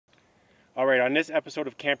Alright, on this episode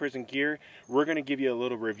of Campers and Gear, we're going to give you a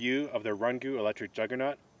little review of the Rungu electric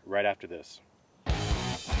Juggernaut right after this.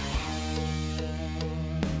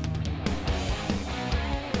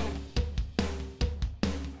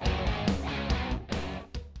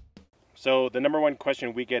 So the number one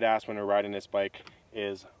question we get asked when we're riding this bike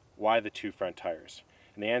is, why the two front tires?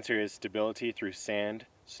 And the answer is stability through sand,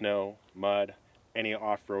 snow, mud, any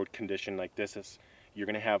off-road condition like this. You're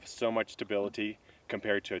going to have so much stability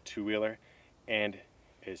compared to a two-wheeler, and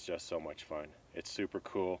it's just so much fun. It's super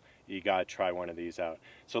cool. You gotta try one of these out.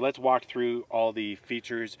 So let's walk through all the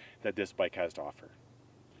features that this bike has to offer.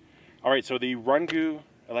 Alright, so the Rungu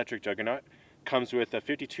electric Juggernaut comes with a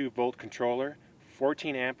 52-volt controller,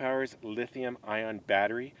 14 amp hours lithium ion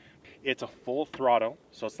battery. It's a full throttle,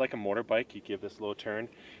 so it's like a motorbike. You give this a little turn.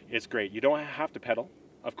 It's great. You don't have to pedal.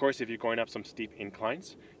 Of course, if you're going up some steep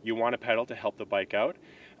inclines, you want to pedal to help the bike out.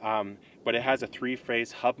 But it has a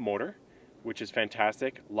 3-phase hub motor, which is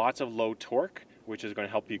fantastic. Lots of low torque, which is going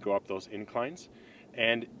to help you go up those inclines.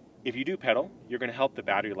 And if you do pedal, you're going to help the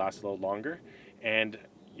battery last a little longer, and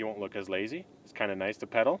you won't look as lazy. It's kind of nice to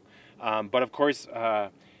pedal. But of course,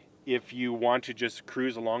 if you want to just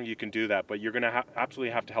cruise along, you can do that, but you're going to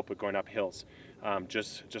absolutely have to help with going up hills,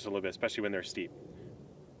 just a little bit, especially when they're steep.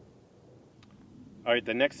 All right,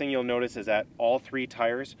 the next thing you'll notice is that all 3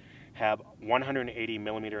 tires have 180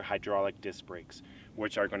 millimeter hydraulic disc brakes,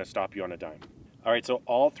 which are going to stop you on a dime. All right, so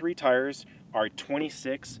all 3 tires are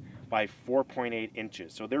 26 by 4.8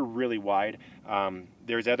 inches, so they're really wide.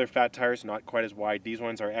 There's other fat tires, not quite as wide. These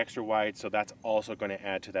ones are extra wide, so that's also going to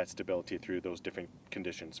add to that stability through those different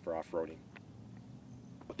conditions for off-roading.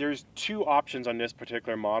 There's 2 options on this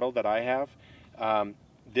particular model that I have.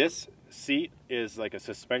 This seat is like a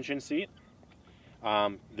suspension seat.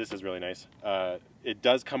 This is really nice. It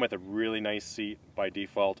does come with a really nice seat by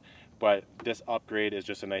default, but this upgrade is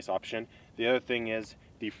just a nice option. The other thing is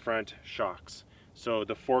the front shocks. So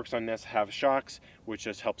the forks on this have shocks, which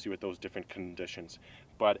just helps you with those different conditions.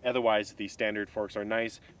 But otherwise, the standard forks are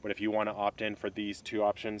nice, but if you want to opt in for these 2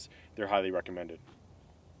 options, they're highly recommended.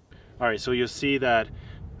 Alright, so you'll see that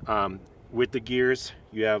with the gears,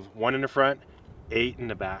 you have 1 in the front, 8 in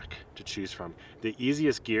the back to choose from. The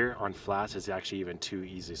easiest gear on flats is actually even too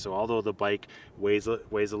easy. So although the bike weighs a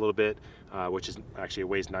little bit, which is actually, it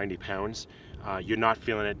weighs 90 pounds, you're not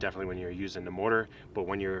feeling it definitely when you're using the motor, but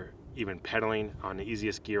when you're even pedaling on the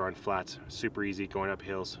easiest gear on flats, super easy. Going up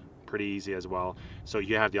hills, pretty easy as well. So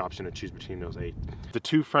you have the option to choose between those 8. The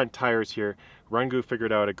 2 front tires here, Rungu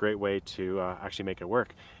figured out a great way to actually make it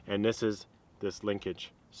work, and this is this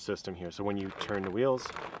linkage system here. So when you turn the wheels,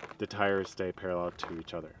 the tires stay parallel to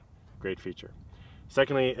each other. Great feature.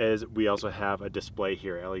 Secondly is we also have a display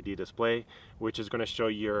here, LED display, which is going to show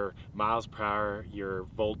your miles per hour, your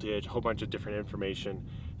voltage, a whole bunch of different information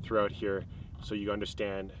throughout here, so you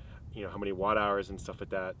understand, you know, how many watt hours and stuff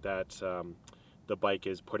like that the bike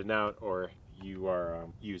is putting out or you are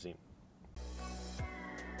using.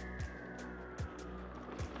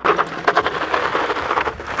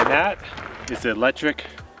 And that is the electric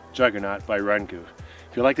Juggernaut by Rungu.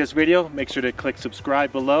 If you like this video, make sure to click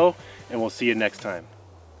subscribe below, and we'll see you next time.